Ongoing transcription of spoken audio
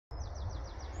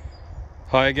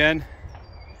Hi again,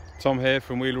 Tom here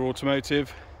from Wheeler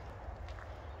Automotive.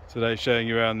 Today showing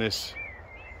you around this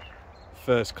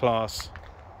first class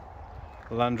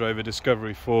Land Rover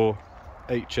Discovery 4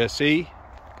 HSE,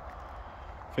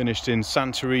 finished in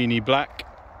Santorini black.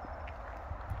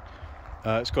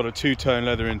 It's got a two-tone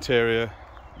leather interior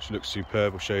which looks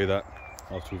superb. We'll show you that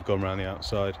after we've gone around the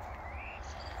outside.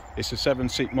 It's a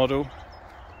 7-seat model.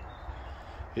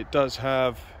 It does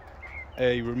have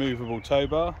a removable tow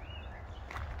bar,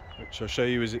 which I'll show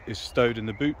you is stowed in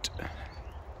the boot,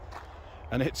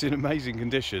 and it's in amazing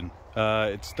condition.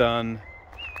 It's done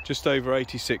just over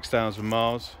 86,000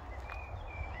 miles.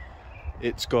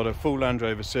 It's got a full Land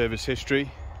Rover service history,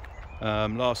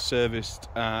 last serviced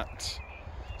at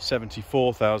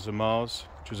 74,000 miles,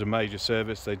 which was a major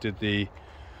service. They did the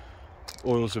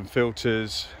oils and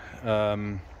filters,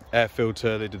 air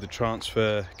filter, they did the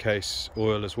transfer case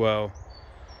oil as well.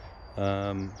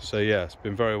 So yeah, it's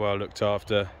been very well looked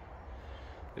after.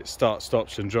 It starts,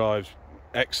 stops and drives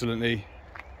excellently,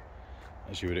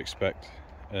 as you would expect.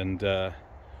 And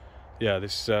yeah,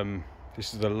 this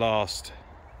is the last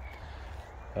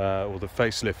or the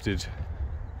facelifted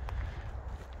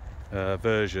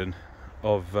version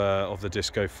of the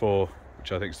Disco 4,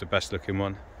 which I think is the best looking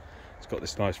one. It's got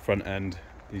this nice front end,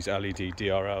 these LED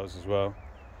DRLs as well.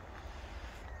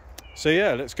 So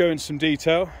yeah, let's go into some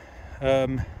detail.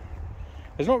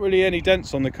 There's not really any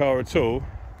dents on the car at all.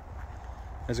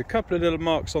 There's a couple of little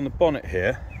marks on the bonnet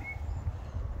here,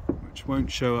 which won't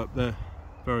show up there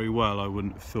very well, I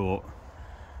wouldn't have thought.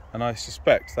 And I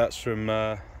suspect that's from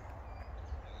bird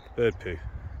poo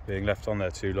being left on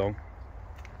there too long.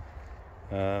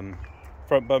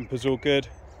 Front bumper's all good.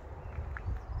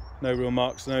 No real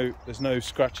marks, there's no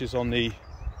scratches on the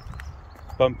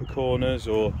bumper corners,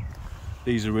 or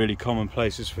these are really common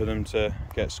places for them to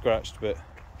get scratched, but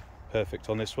perfect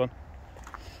on this one.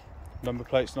 Number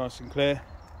plate's nice and clear.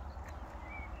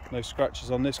 No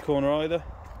scratches on this corner either.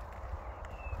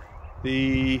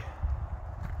 The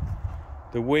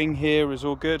wing here is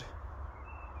all good.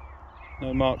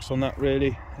 No marks on that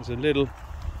really. There's a little,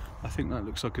 I think that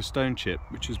looks like a stone chip,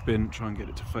 which has been, try and get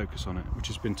it to focus on it, which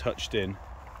has been touched in.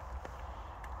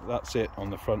 That's it on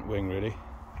the front wing really.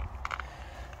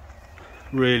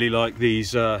 Really like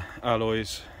these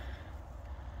alloys,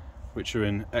 which are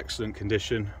in excellent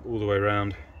condition all the way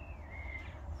around.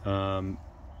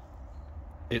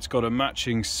 It's got a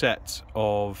matching set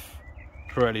of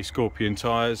Pirelli Scorpion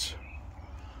tyres,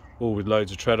 all with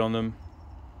loads of tread on them.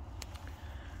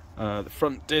 The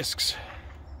front discs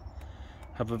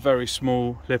have a very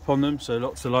small lip on them, so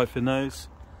lots of life in those.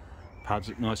 Pads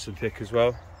look nice and thick as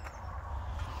well.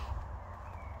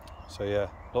 So yeah,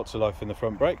 lots of life in the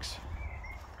front brakes.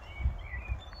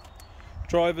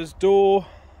 Driver's door,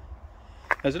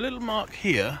 there's a little mark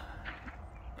here.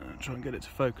 Try and get it to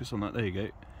focus on that, there you go.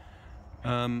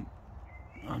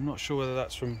 I'm not sure whether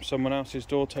that's from someone else's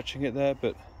door touching it there,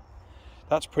 but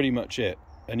that's pretty much it.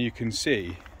 And you can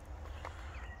see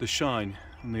the shine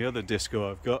on the other Disco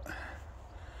I've got.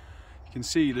 You can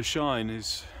see the shine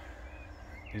is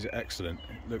excellent.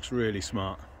 It looks really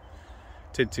smart.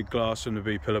 Tinted glass from the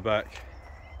B-pillar back.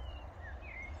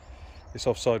 This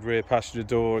offside rear passenger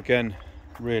door, again,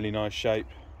 really nice shape.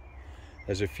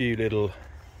 There's a few little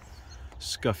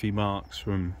scuffy marks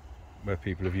from where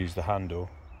people have used the handle.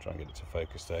 Try and get it to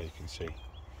focus there, you can see.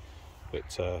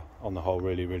 But on the whole,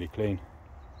 really clean.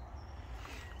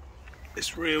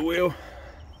 This rear wheel,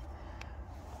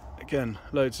 again,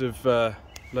 loads of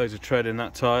tread in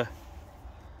that tyre.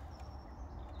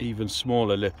 Even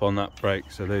smaller lip on that brake,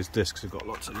 so those discs have got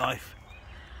lots of life.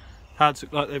 Pads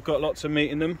look like they've got lots of meat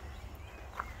in them.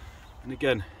 And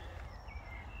again,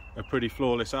 a pretty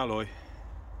flawless alloy.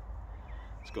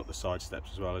 It's got the side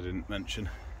steps as well, I didn't mention.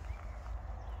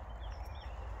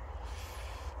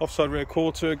 Offside rear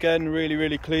quarter, again,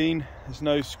 really clean. There's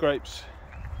no scrapes.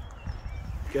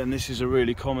 Again, this is a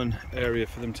really common area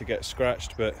for them to get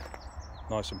scratched, but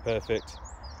nice and perfect.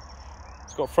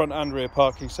 It's got front and rear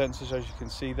parking sensors, as you can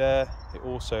see there. It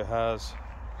also has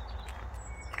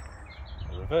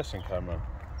a reversing camera,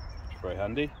 which is very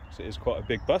handy, because it is quite a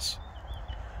big bus.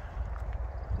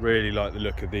 Really like the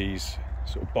look of these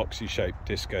sort of boxy shaped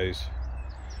Discos.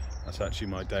 That's actually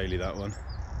my daily, that one.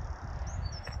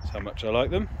 That's how much I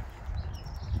like them.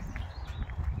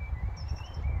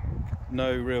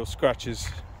 No real scratches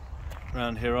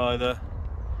around here either.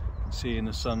 You can see in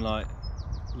the sunlight,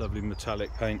 lovely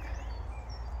metallic paint.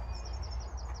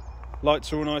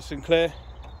 Lights are all nice and clear.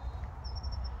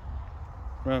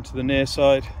 Round to the near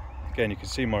side. Again, you can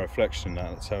see my reflection now,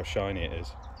 that's how shiny it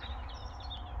is.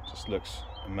 Just looks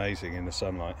amazing in the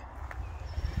sunlight.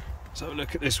 Let's have a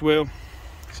look at this wheel.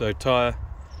 So tyre,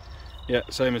 yeah,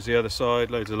 same as the other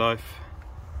side, loads of life.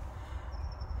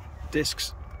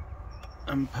 Discs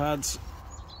and pads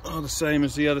are the same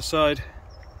as the other side.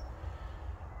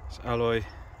 It's alloy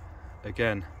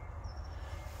again.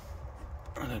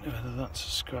 I don't know whether that's a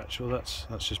scratch or that's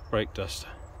just brake dust.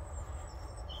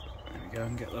 There we go,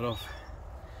 and get that off.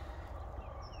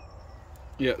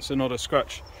 Yeah, so not a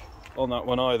scratch on that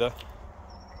one either.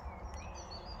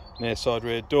 Near side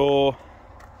rear door.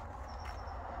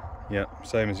 Yeah,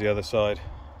 same as the other side.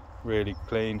 Really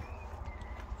clean.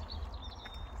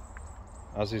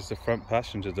 As is the front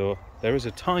passenger door. There is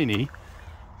a tiny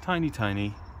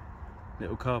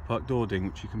little car park door ding,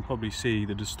 which you can probably see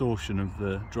the distortion of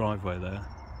the driveway there.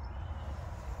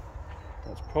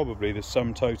 That's probably the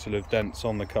sum total of dents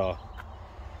on the car.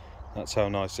 That's how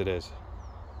nice it is.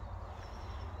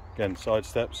 Again, side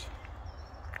steps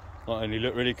not only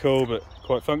look really cool but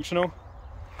quite functional.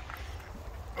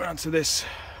 Round to this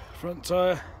front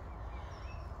tyre.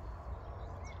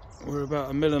 We're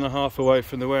about 1.5 mil away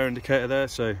from the wear indicator there,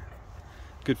 so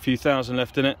good few thousand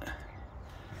left in it.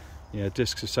 Yeah,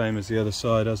 discs the same as the other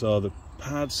side, as are the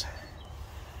pads.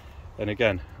 And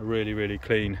again, a really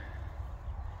clean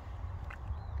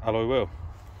alloy wheel.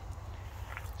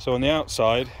 So on the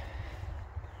outside,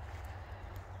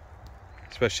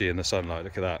 especially in the sunlight,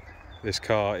 look at that. This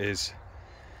car is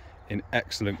in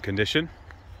excellent condition,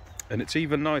 and it's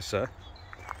even nicer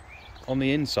on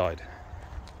the inside.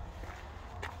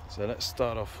 So let's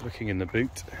start off looking in the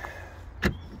boot.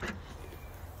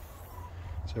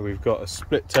 So we've got a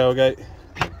split tailgate.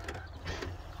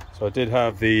 So I did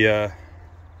have the, I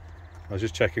was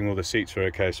just checking all the seats were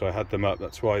okay, so I had them up.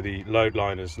 That's why the load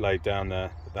liner's laid down there,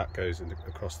 but that goes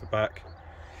across the back.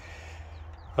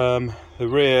 The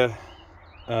rear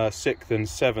 6th and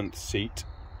 7th seat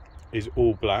is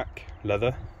all black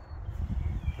leather.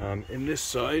 In this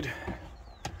side,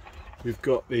 we've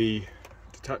got the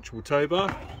detachable tow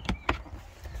bar,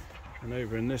 and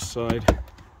over in this side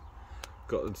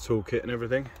got the toolkit and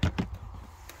everything.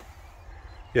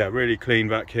 Yeah, really clean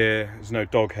back here. There's no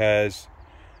dog hairs.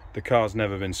 The car's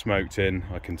never been smoked in,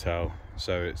 I can tell,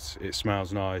 so it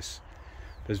smells nice.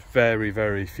 There's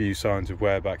very few signs of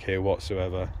wear back here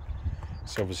whatsoever.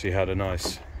 It's obviously had a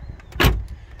nice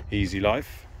easy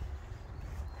life.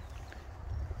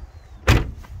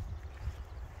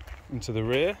 Into the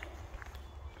rear,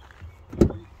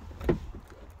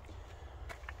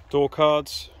 door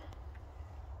cards,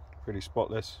 pretty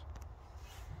spotless.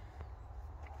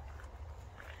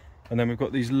 And then we've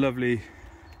got these lovely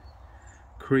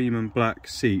cream and black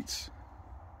seats,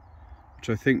 which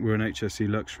I think were an HSE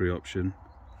luxury option.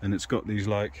 And it's got these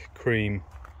like cream,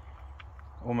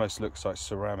 almost looks like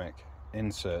ceramic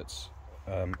inserts.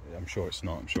 I'm sure it's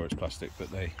not, I'm sure it's plastic, but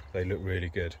they look really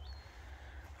good.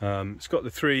 It's got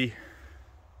the 3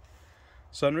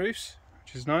 sunroofs,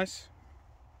 which is nice.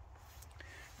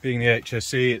 Being the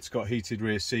HSE, it's got heated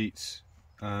rear seats.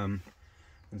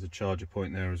 There's a charger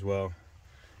point there as well.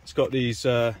 It's got these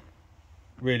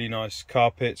really nice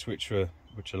carpets, which are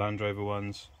Land Rover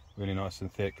ones, really nice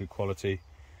and thick, good quality.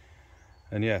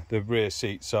 And yeah, the rear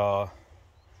seats are,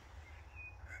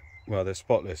 well, they're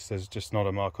spotless. There's just not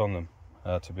a mark on them,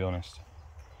 to be honest.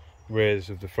 Rears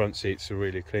of the front seats are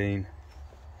really clean.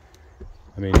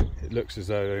 I mean, it looks as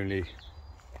though only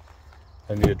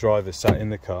a driver sat in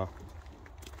the car.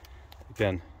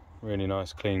 Again, really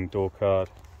nice clean door card.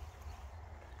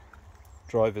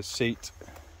 Driver's seat.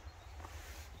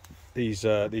 These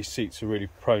seats are really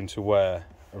prone to wear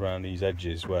around these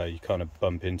edges where you kind of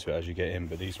bump into it as you get in,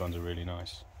 but these ones are really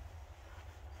nice.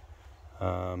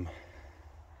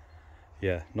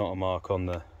 Yeah, not a mark on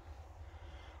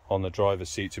the driver's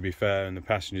seat, to be fair, and the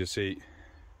passenger seat,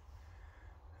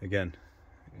 again,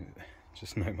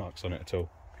 just no marks on it at all.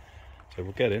 So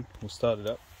we'll get in, we'll start it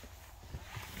up.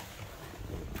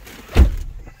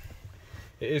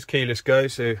 It is keyless go,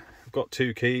 so I've got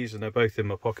 2 keys and they're both in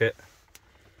my pocket.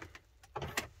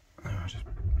 I'll just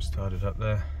start it up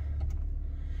there.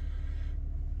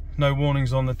 No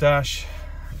warnings on the dash.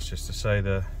 It's just to say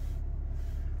the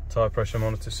tyre pressure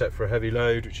monitor set for a heavy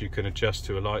load, which you can adjust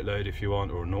to a light load if you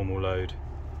want, or a normal load.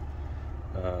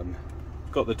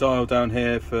 Got the dial down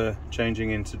here for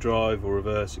changing into drive or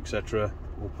reverse, etc.,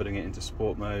 or putting it into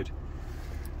sport mode.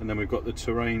 And then we've got the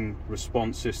terrain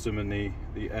response system and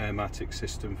the airmatic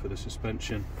system for the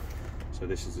suspension. So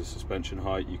this is the suspension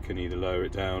height. You can either lower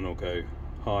it down or go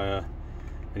higher,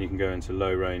 and you can go into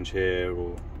low range here,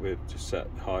 or we're just set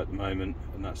high at the moment,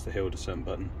 and that's the hill descent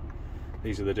button.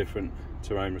 These are the different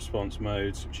terrain response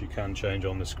modes, which you can change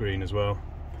on the screen as well.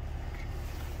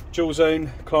 Dual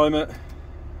zone climate,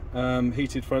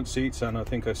 heated front seats, and I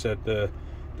think I said the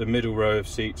The middle row of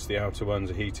seats, the outer ones,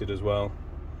 are heated as well.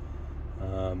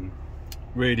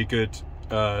 Really good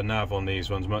nav on these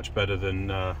ones, much better than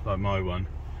like my one.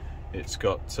 It's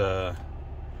got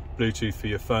Bluetooth for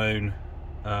your phone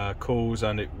calls,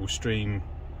 and it will stream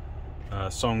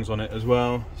songs on it as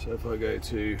well. So if I go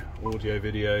to audio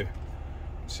video,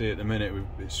 see at the minute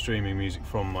it's streaming music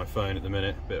from my phone at the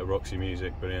minute, a bit of Roxy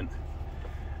music, brilliant.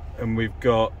 And we've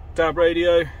got DAB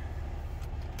radio,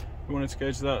 we wanted to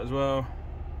go to that as well.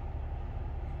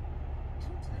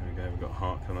 There we go, we've got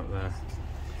Heart come up there.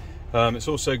 It's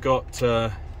also got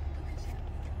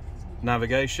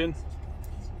navigation,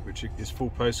 which is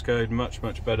full postcode, much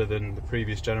better than the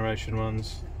previous generation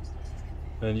ones.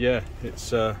 And yeah,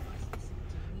 it's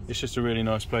just a really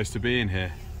nice place to be in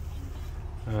here.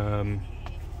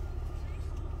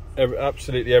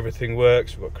 Absolutely everything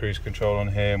works. We've got cruise control on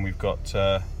here, and we've got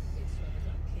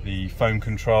the phone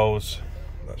controls,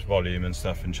 that's volume and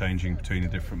stuff, and changing between the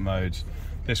different modes.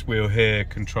 This wheel here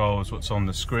controls what's on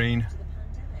the screen,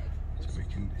 so we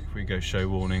can, if we go show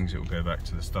warnings, it will go back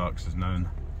to the start because there's none.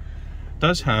 It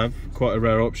does have quite a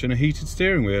rare option, a heated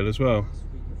steering wheel as well.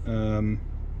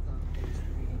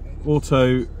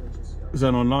 Auto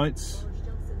xenon lights,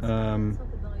 the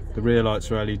rear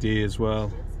lights are LED as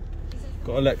well.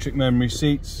 Got electric memory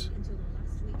seats,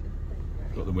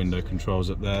 got the window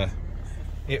controls up there.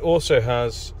 It also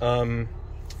has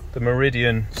the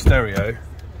Meridian stereo,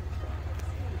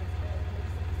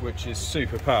 which is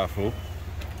super powerful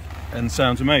and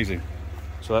sounds amazing,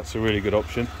 so that's a really good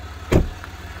option.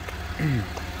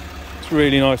 It's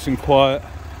really nice and quiet.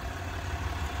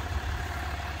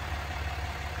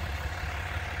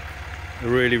 A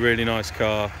really nice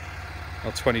car,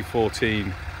 our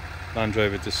 2014 Land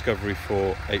Rover Discovery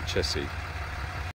 4 HSE.